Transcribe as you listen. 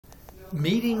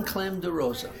Meeting Clem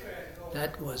DeRosa,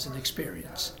 that was an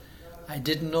experience. I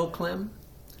didn't know Clem.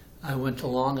 I went to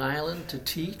Long Island to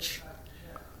teach,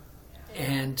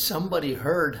 and somebody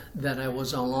heard that I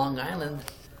was on Long Island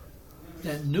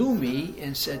that knew me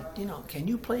and said, can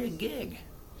you play a gig?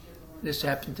 This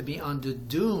happened to be on the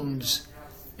Dunes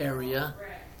area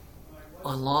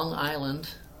on Long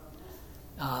Island,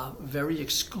 very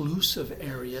exclusive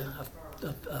area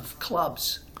of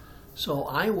clubs. So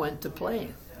I went to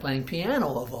playing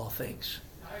piano of all things.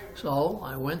 So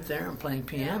I went there and playing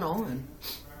piano, and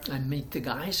I meet the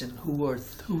guys, and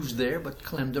who's there but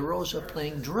Clem DeRosa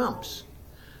playing drums.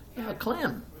 Yeah,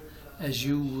 Clem, as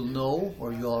you will know,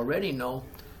 or you already know,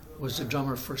 was the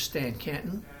drummer for Stan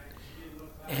Kenton,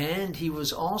 and he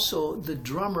was also the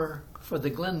drummer for the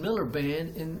Glenn Miller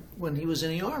Band when he was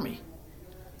in the Army.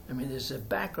 I mean, there's a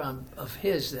background of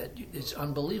his that is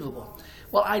unbelievable.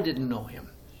 Well, I didn't know him,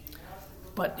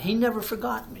 but he never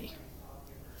forgot me.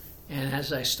 And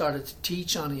as I started to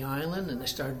teach on the island and I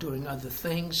started doing other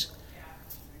things,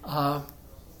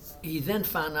 he then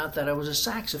found out that I was a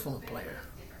saxophone player.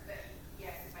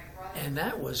 And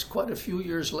that was quite a few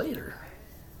years later.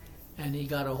 And he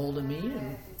got a hold of me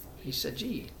and he said,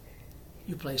 gee,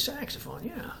 you play saxophone?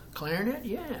 Yeah. Clarinet?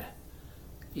 Yeah.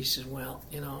 He said, well,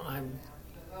 I'm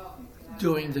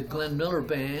doing the Glenn Miller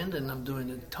Band and I'm doing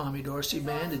the Tommy Dorsey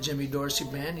Band, the Jimmy Dorsey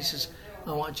Band. He says,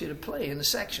 I want you to play in the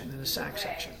sax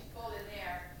section.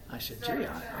 I said, gee,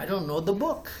 I don't know the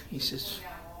book. He says,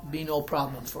 be no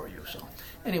problem for you. So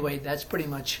anyway, that's pretty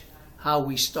much how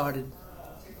we started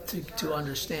to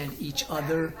understand each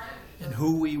other and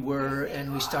who we were,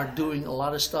 and we started doing a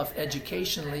lot of stuff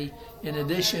educationally in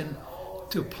addition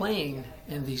to playing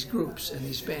in these groups and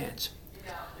these bands.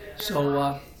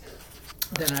 So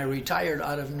then I retired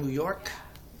out of New York,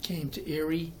 came to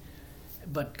Erie,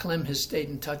 but Clem has stayed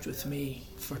in touch with me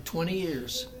for 20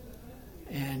 years.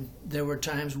 And there were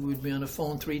times we'd be on the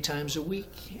phone 3 times a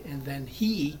week. And then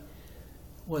he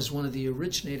was one of the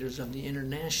originators of the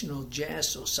International Jazz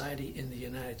Society in the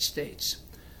United States,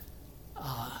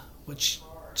 which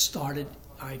started,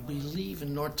 I believe,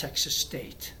 in North Texas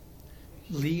State.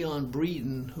 Leon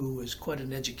Breeden, who was quite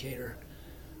an educator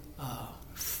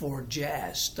for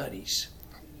jazz studies,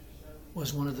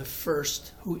 was one of the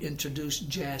first who introduced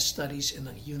jazz studies in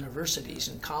the universities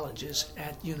and colleges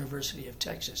at University of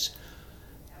Texas.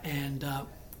 And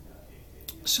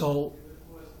so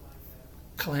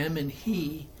Clem and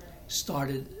he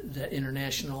started the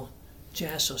International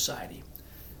Jazz Society.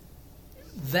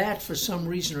 That, for some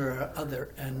reason or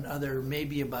other,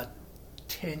 maybe about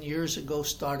 10 years ago,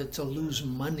 started to lose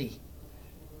money.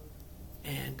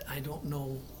 And I don't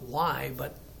know why,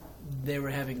 but they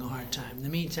were having a hard time. In the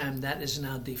meantime, that is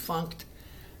now defunct.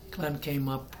 Clem came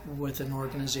up with an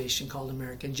organization called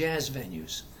American Jazz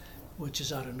Venues, which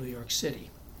is out of New York City.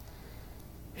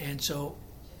 And so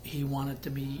he wanted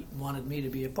me to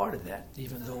be a part of that,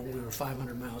 even though we were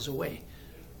 500 miles away.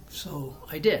 So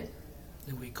I did.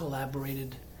 And we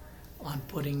collaborated on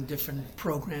putting different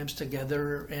programs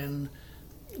together and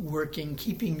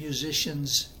keeping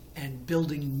musicians and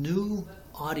building new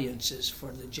audiences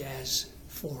for the jazz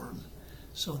form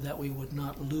so that we would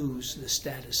not lose the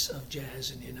status of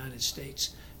jazz in the United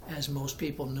States, as most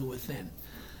people knew it then.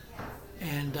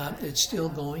 And it's still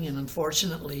going, and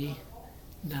unfortunately,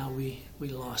 now we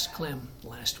lost Clem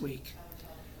last week.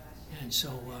 And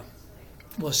so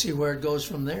we'll see where it goes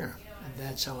from there. And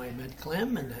that's how I met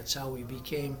Clem, and that's how we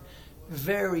became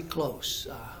very close.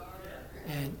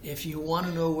 And if you want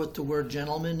to know what the word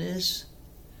gentleman is,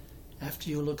 after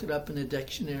you look it up in the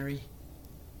dictionary,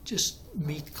 just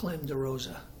meet Clem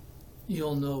DeRosa.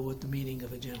 You'll know what the meaning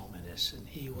of a gentleman is, and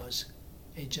he was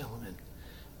a gentleman.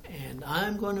 And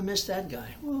I'm going to miss that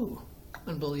guy. Woo,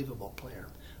 unbelievable player.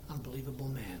 Unbelievable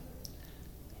man.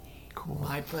 Cool.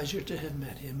 My pleasure to have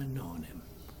met him and known him.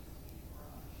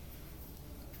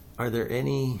 Are there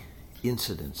any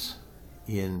incidents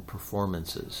in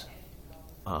performances,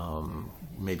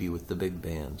 maybe with the big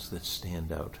bands, that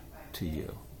stand out to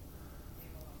you?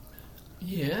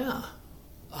 Yeah.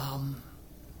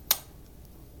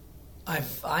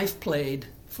 I've played,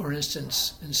 for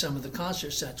instance, in some of the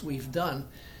concert sets we've done.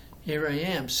 Here I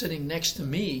am, sitting next to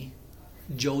me,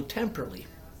 Joe Temperley.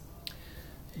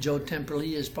 Joe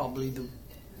Temperley is probably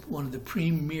one of the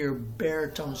premier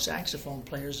baritone saxophone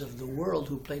players of the world,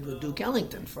 who played with Duke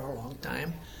Ellington for a long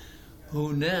time,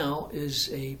 who now is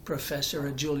a professor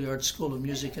at Juilliard School of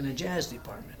Music in the Jazz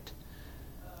Department.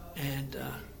 And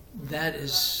that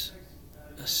is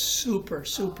a super,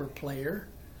 super player.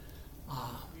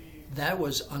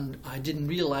 I didn't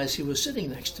realize he was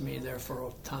sitting next to me there for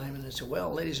a time, and I said,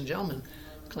 well, ladies and gentlemen,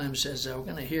 Clem says, we're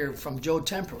going to hear from Joe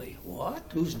Temperley. What?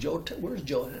 Who's Joe? Where's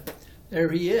Joe? There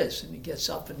he is. And he gets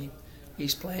up and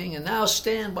he's playing. And now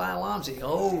Stan Bialomizy.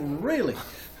 Oh, really?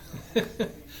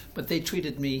 But they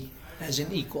treated me as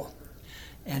an equal.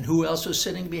 And who else was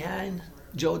sitting behind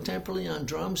Joe Temperley on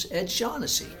drums? Ed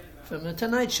Shaughnessy from the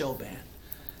Tonight Show band.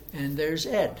 And there's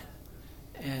Ed.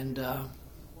 And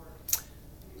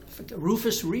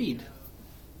Rufus Reid,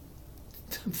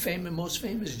 the most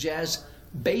famous jazz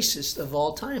bassist of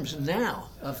all times now,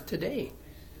 of today.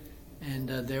 And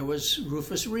there was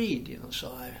Rufus Reid, you know,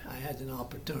 so I had an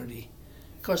opportunity.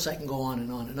 Of course, I can go on and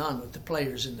on and on with the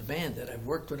players in the band that I've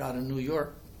worked with out in New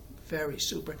York. Very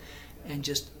super. And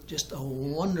just a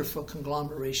wonderful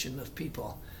conglomeration of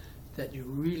people that you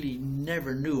really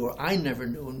never knew, or I never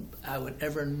knew, and I would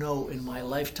ever know in my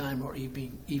lifetime, or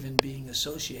even being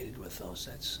associated with those.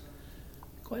 That's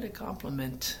quite a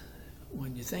compliment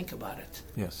when you think about it.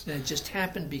 Yes. And it just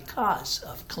happened because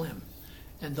of Clem.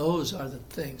 And those are the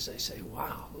things I say,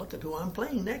 wow, look at who I'm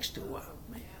playing next to. Wow,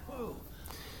 man, whoa.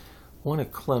 One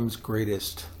of Clem's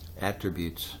greatest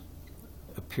attributes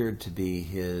appeared to be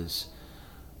his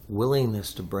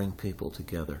willingness to bring people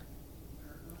together,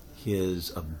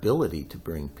 his ability to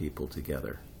bring people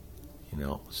together. You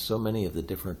know, so many of the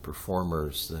different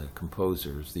performers, the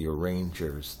composers, the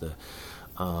arrangers,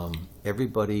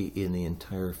 everybody in the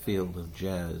entire field of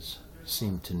jazz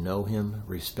seemed to know him,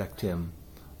 respect him,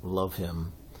 love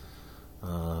him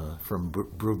from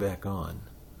Brubeck on.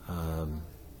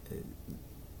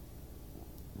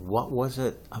 What was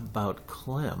it about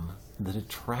Clem that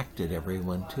attracted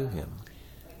everyone to him?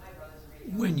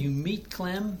 When you meet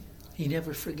Clem, he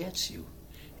never forgets you,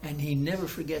 and he never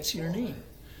forgets your name.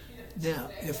 Now,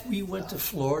 if we went to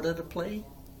Florida to play,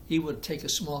 he would take a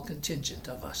small contingent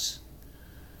of us.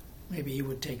 Maybe he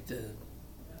would take the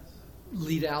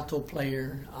lead alto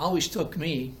player. Always took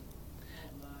me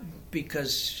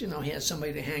because, you know, he had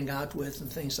somebody to hang out with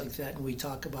and things like that, and we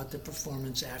talk about the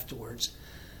performance afterwards.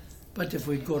 But if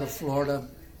we'd go to Florida,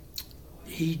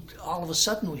 all of a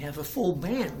sudden we have a full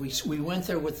band. We went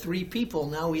there with 3 people,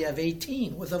 now we have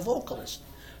 18 with a vocalist.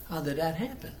 How did that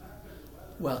happen?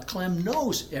 Well, Clem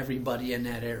knows everybody in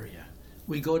that area.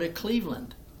 We go to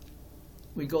Cleveland.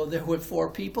 We go there with 4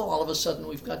 people, all of a sudden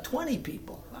we've got 20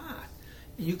 people.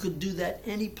 And you could do that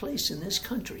any place in this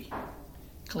country.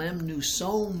 Clem knew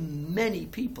so many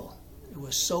people. It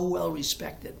was so well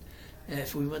respected. And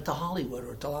if we went to Hollywood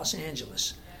or to Los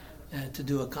Angeles to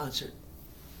do a concert,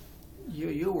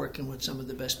 you're working with some of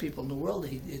the best people in the world.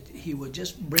 He would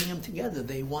just bring them together.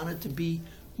 They wanted to be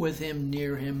with him,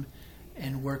 near him,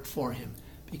 and work for him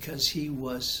because he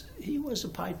was a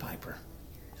Pied Piper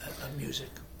of music.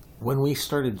 When we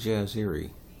started Jazz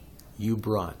Erie, you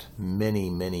brought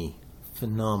many, many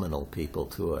phenomenal people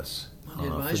to us for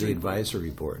the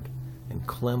advisory board. And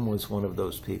Clem was one of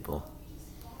those people.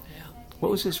 Yeah.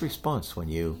 What was his response when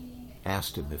you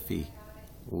asked him if he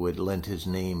would lend his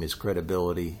name, his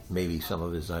credibility, maybe some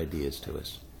of his ideas to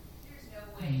us?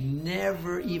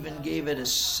 Never even gave it a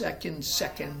second.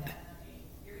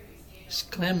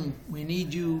 Clem, we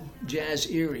need you, Jazz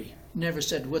Erie. Never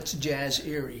said, what's Jazz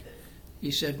Erie? He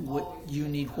said, "What you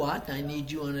need? What? I need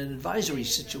you on an advisory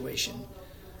situation.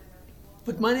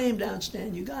 Put my name down,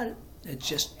 Stan. You got it." It's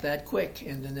just that quick.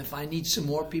 And then if I need some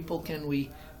more people, can we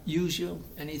use you?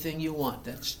 Anything you want.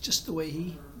 That's just the way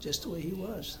he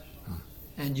was.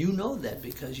 And you know that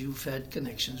because you've had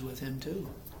connections with him too.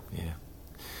 Yeah,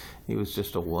 he was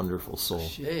just a wonderful soul.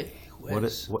 Gee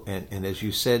whiz. And as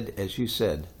you said,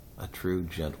 a true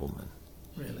gentleman.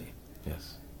 Really.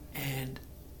 Yes. And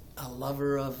a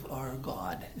lover of our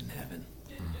God in heaven.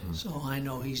 Mm-hmm. So I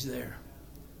know he's there.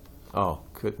 Oh,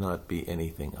 could not be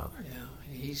anything other.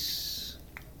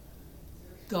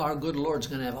 Yeah, our good Lord's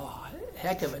going to have a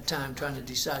heck of a time trying to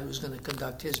decide who's going to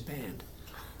conduct his band.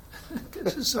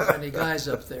 There's so many guys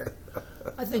up there.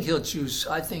 I think he'll choose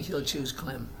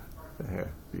Clem. Yeah,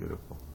 beautiful.